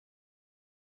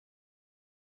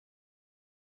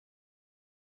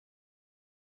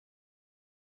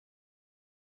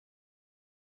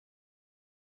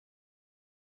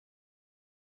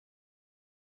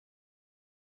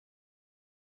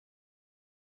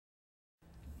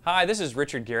Hi, this is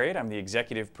Richard Garriott. I'm the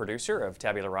executive producer of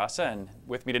Tabula Rasa, and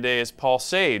with me today is Paul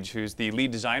Sage, who's the lead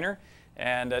designer.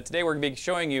 And today we're going to be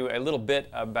showing you a little bit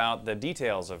about the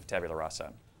details of Tabula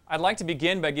Rasa. I'd like to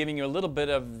begin by giving you a little bit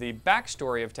of the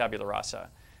backstory of Tabula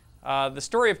Rasa. The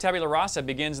story of Tabula Rasa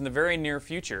begins in the very near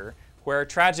future, where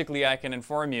tragically I can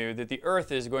inform you that the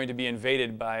Earth is going to be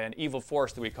invaded by an evil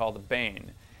force that we call the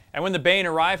Bane. And when the Bane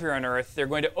arrive here on Earth, they're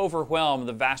going to overwhelm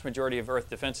the vast majority of Earth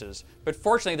defenses. But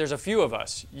fortunately, there's a few of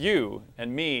us, you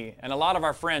and me, and a lot of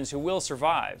our friends who will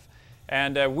survive.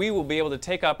 And we will be able to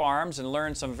take up arms and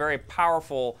learn some very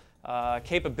powerful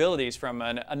capabilities from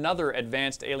another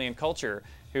advanced alien culture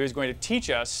who is going to teach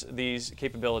us these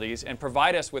capabilities and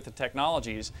provide us with the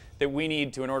technologies that we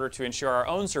need in order to ensure our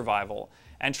own survival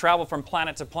and travel from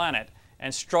planet to planet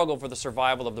and struggle for the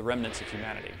survival of the remnants of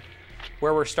humanity.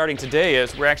 Where we're starting today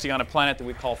is we're actually on a planet that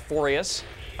we call Forius.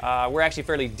 We're actually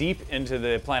fairly deep into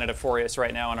the planet of Forius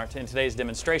right now in today's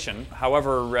demonstration.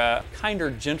 However, kinder,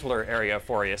 gentler area of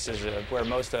Forius is where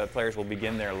most players will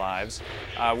begin their lives.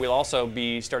 We'll also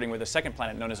be starting with a second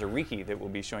planet known as Ariki that we'll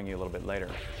be showing you a little bit later.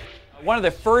 One of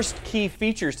the first key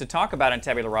features to talk about in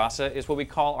Tabula Rasa is what we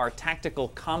call our tactical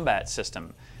combat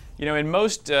system. You know, in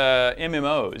most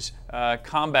MMOs,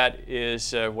 combat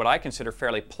is what I consider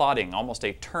fairly plodding, almost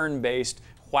a turn-based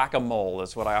whack-a-mole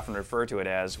is what I often refer to it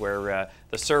as, where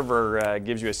the server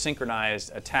gives you a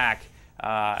synchronized attack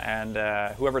and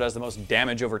whoever does the most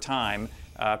damage over time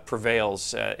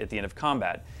prevails at the end of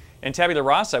combat. In Tabula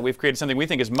Rasa, we've created something we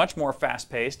think is much more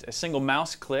fast-paced. A single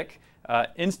mouse click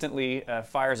instantly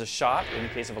fires a shot in the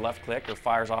case of a left click, or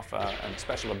fires off a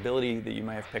special ability that you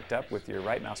may have picked up with your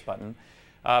right mouse button.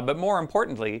 But more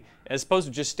importantly, as opposed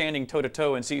to just standing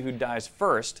toe-to-toe and see who dies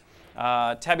first,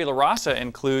 Tabula Rasa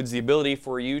includes the ability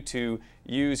for you to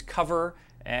use cover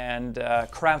and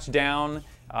crouch down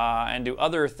and do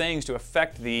other things to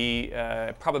affect the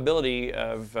probability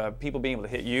of people being able to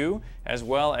hit you, as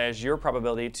well as your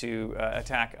probability to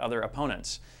attack other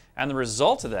opponents. And the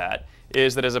result of that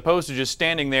is that as opposed to just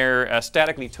standing there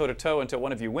statically toe-to-toe until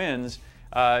one of you wins,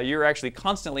 you're actually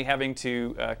constantly having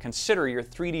to consider your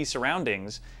 3D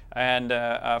surroundings and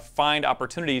find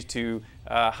opportunities to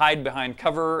hide behind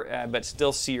cover but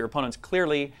still see your opponents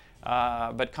clearly.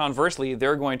 But conversely,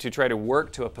 they're going to try to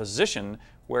work to a position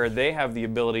where they have the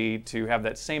ability to have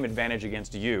that same advantage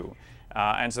against you.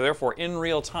 And so therefore, in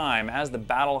real time, as the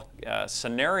battle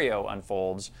scenario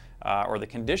unfolds or the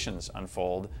conditions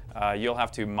unfold, you'll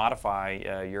have to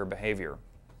modify your behavior.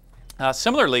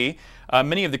 Similarly,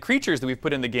 many of the creatures that we've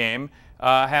put in the game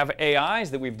have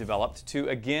AIs that we've developed to,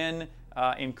 again,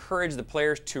 encourage the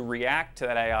players to react to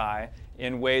that AI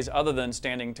in ways other than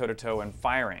standing toe-to-toe and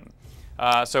firing.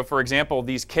 So, for example,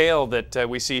 these Kale that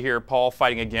we see here Paul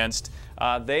fighting against,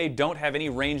 they don't have any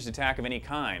ranged attack of any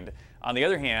kind. On the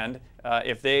other hand,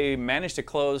 if they manage to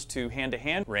close to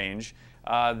hand-to-hand range,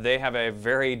 they have a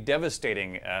very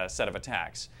devastating set of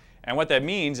attacks. And what that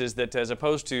means is that as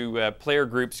opposed to player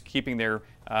groups keeping their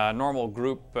normal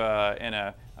group in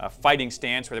a fighting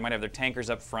stance where they might have their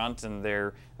tankers up front and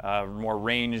their more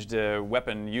ranged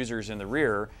weapon users in the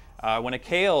rear, when a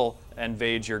Kale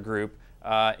invades your group,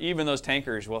 even those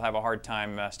tankers will have a hard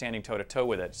time standing toe-to-toe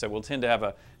with it. So we'll tend to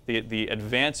have the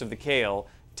advance of the Kale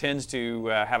tends to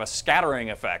have a scattering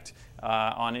effect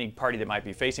on any party that might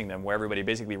be facing them, where everybody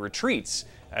basically retreats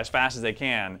as fast as they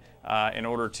can in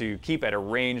order to keep at a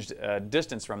ranged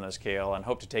distance from this Kale and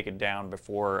hope to take it down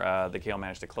before the Kale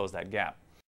managed to close that gap.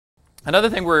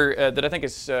 Another thing that I think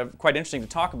is quite interesting to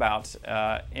talk about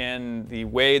in the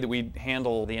way that we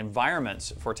handle the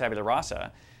environments for Tabula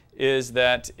Rasa is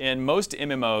that in most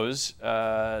MMOs,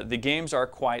 the games are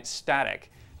quite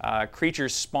static.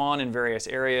 Creatures spawn in various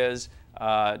areas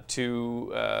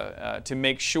to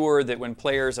make sure that when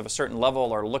players of a certain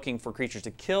level are looking for creatures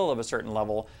to kill of a certain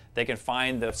level, they can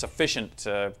find the sufficient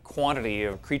quantity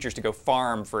of creatures to go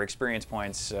farm for experience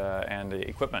points and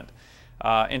equipment.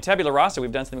 In Tabula Rasa,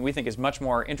 we've done something we think is much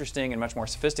more interesting and much more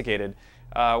sophisticated,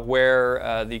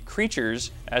 where the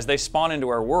creatures, as they spawn into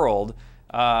our world,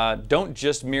 don't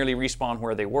just merely respawn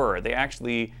where they were. They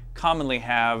actually commonly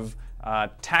have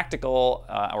tactical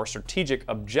or strategic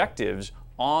objectives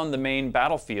on the main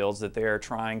battlefields that they are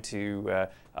trying to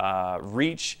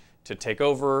reach, to take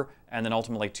over, and then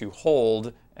ultimately to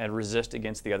hold and resist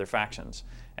against the other factions.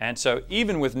 And so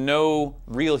even with no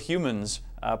real humans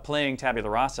playing Tabula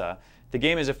Rasa, the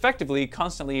game is effectively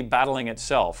constantly battling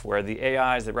itself, where the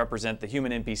AIs that represent the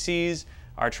human NPCs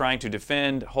are trying to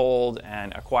defend, hold,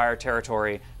 and acquire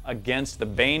territory against the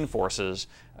Bane forces,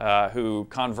 who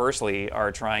conversely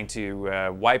are trying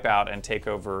to wipe out and take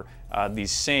over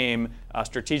these same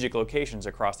strategic locations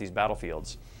across these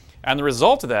battlefields. And the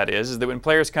result of that is that when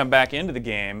players come back into the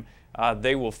game,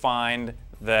 they will find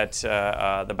that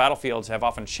the battlefields have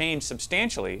often changed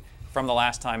substantially from the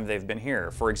last time they've been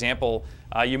here. For example,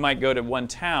 you might go to one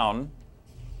town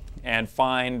and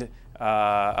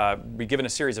be given a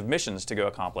series of missions to go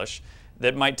accomplish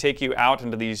that might take you out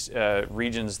into these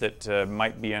regions that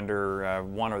might be under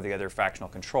one or the other factional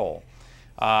control.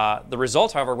 The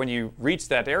result, however, when you reach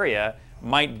that area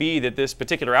might be that this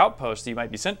particular outpost that you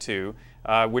might be sent to,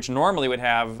 which normally would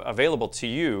have available to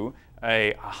you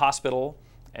a hospital,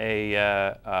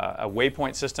 a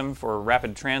waypoint system for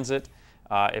rapid transit,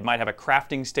 it might have a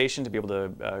crafting station to be able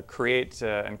to create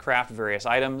and craft various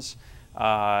items.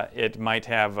 It might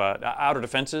have outer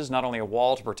defenses, not only a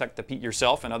wall to protect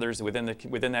yourself and others within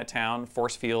that town,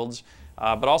 force fields,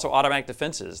 but also automatic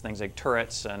defenses, things like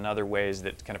turrets and other ways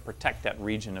that kind of protect that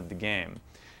region of the game.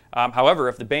 However,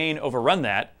 if the Bane overrun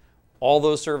that, all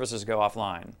those services go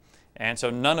offline. And so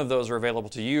none of those are available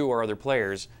to you or other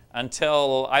players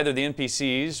until either the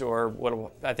NPCs, or what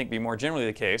will, I think, be more generally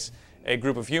the case, a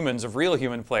group of humans, of real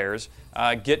human players,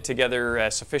 get together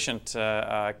sufficient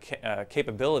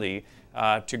capability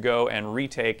to go and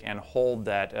retake and hold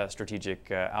that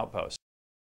strategic outpost.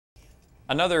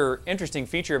 Another interesting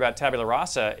feature about Tabula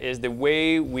Rasa is the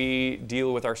way we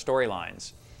deal with our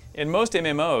storylines. In most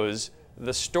MMOs,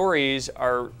 the stories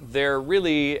are there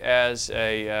really as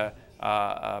a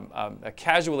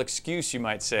casual excuse, you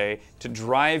might say, to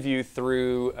drive you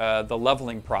through the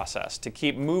leveling process, to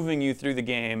keep moving you through the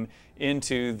game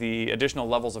into the additional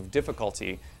levels of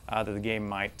difficulty that the game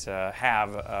might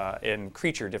have in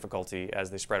creature difficulty as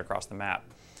they spread across the map.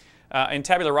 In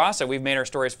Tabula Rasa, we've made our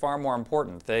stories far more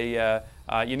important.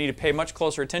 You need to pay much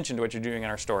closer attention to what you're doing in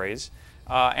our stories.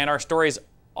 And our stories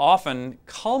often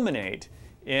culminate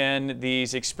in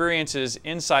these experiences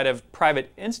inside of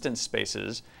private instance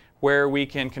spaces where we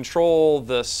can control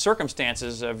the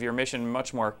circumstances of your mission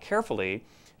much more carefully.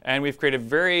 And we've created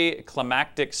very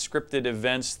climactic, scripted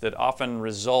events that often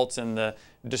result in the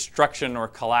destruction or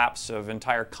collapse of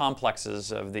entire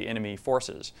complexes of the enemy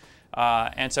forces.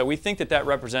 And so we think that that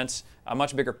represents a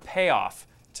much bigger payoff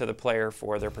to the player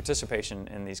for their participation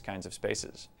in these kinds of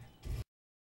spaces.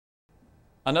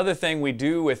 Another thing we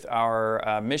do with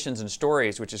our missions and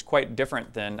stories, which is quite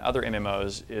different than other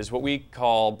MMOs, is what we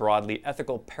call broadly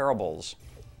ethical parables.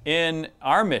 In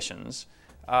our missions,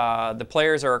 the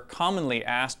players are commonly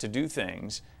asked to do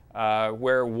things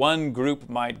where one group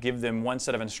might give them one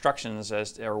set of instructions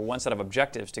or one set of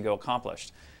objectives to go accomplish.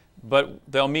 But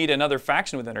they'll meet another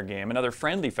faction within our game, another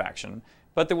friendly faction,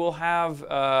 but they will have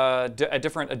a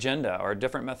different agenda or a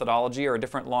different methodology or a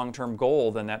different long-term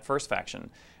goal than that first faction.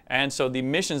 And so the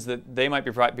missions that they might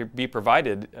provide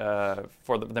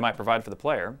for the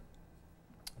player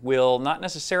will not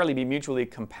necessarily be mutually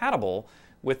compatible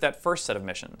with that first set of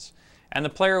missions. And the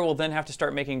player will then have to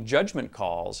start making judgment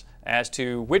calls as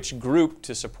to which group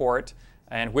to support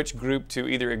and which group to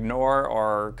either ignore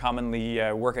or commonly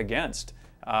work against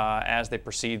as they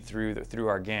proceed through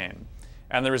our game.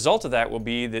 And the result of that will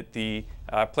be that the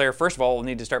player, first of all, will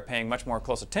need to start paying much more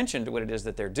close attention to what it is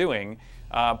that they're doing,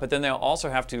 but then they'll also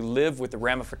have to live with the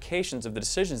ramifications of the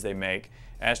decisions they make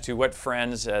as to what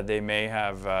friends they may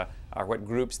have, or what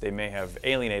groups they may have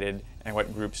alienated, and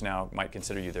what groups now might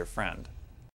consider you their friend.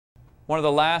 One of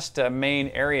the last main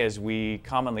areas we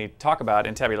commonly talk about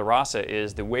in Tabula Rasa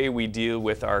is the way we deal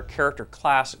with our character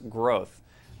class growth.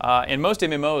 In most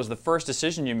MMOs, the first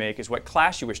decision you make is what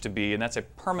class you wish to be, and that's a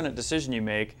permanent decision you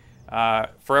make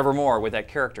forevermore with that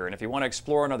character. And if you want to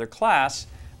explore another class,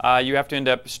 you have to end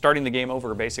up starting the game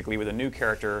over basically with a new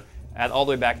character all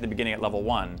the way back at the beginning at level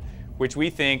 1, which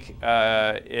we think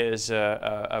is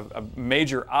a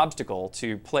major obstacle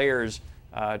to players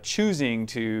choosing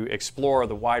to explore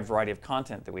the wide variety of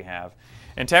content that we have.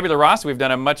 In Tabula Rasa, we've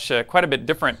done quite a bit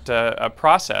different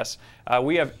process.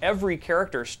 We have every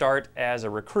character start as a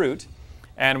recruit,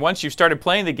 and once you've started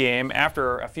playing the game,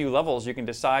 after a few levels, you can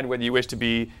decide whether you wish to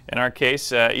be, in our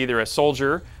case, either a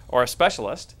soldier or a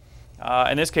specialist.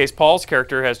 In this case, Paul's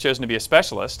character has chosen to be a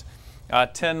specialist.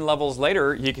 10 levels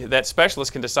later, that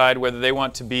specialist can decide whether they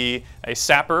want to be a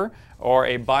sapper or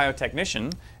a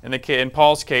biotechnician. In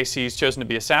Paul's case, he's chosen to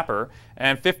be a sapper.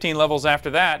 And 15 levels after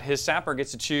that, his sapper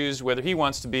gets to choose whether he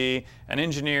wants to be an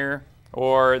engineer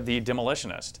or the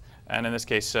demolitionist. And in this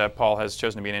case, Paul has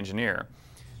chosen to be an engineer.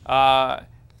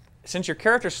 Since your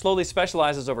character slowly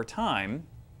specializes over time,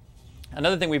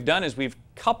 another thing we've done is we've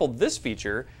coupled this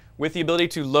feature with the ability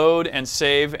to load and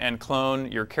save and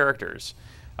clone your characters.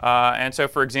 And so,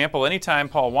 for example, anytime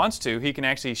Paul wants to, he can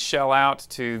actually shell out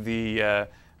to the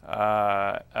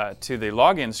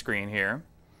login screen here.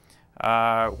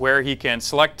 where he can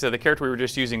select the character we were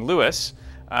just using, Lewis,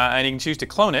 and he can choose to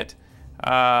clone it.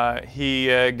 He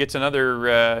gets another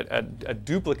a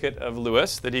duplicate of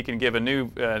Lewis that he can give a new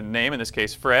name, in this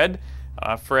case Fred.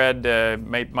 Fred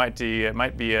might be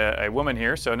a woman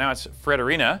here, so now it's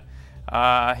Frederina.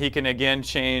 He can again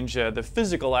change the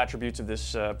physical attributes of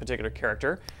this particular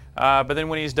character, but then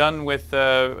when he's done with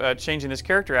changing this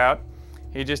character out,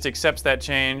 he just accepts that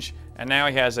change, and now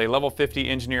he has a level 50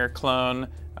 engineer clone,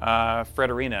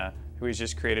 Frederina, who he's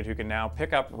just created, who can now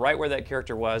pick up right where that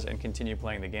character was and continue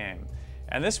playing the game.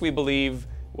 And this, we believe,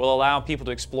 will allow people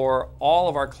to explore all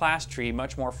of our class tree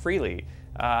much more freely.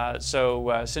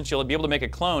 Since you'll be able to make a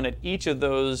clone at each of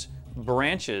those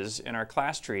branches in our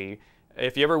class tree,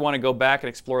 if you ever want to go back and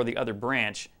explore the other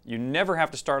branch, you never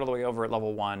have to start all the way over at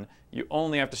level 1. You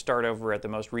only have to start over at the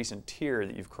most recent tier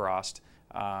that you've crossed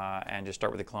and just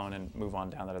start with the clone and move on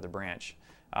down that other branch.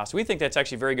 So we think that's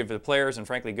actually very good for the players and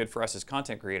frankly good for us as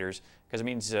content creators, because it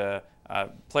means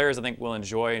players, I think, will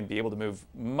enjoy and be able to move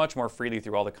much more freely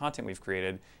through all the content we've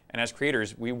created. And as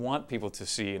creators, we want people to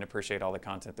see and appreciate all the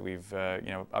content that we've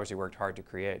obviously worked hard to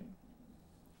create.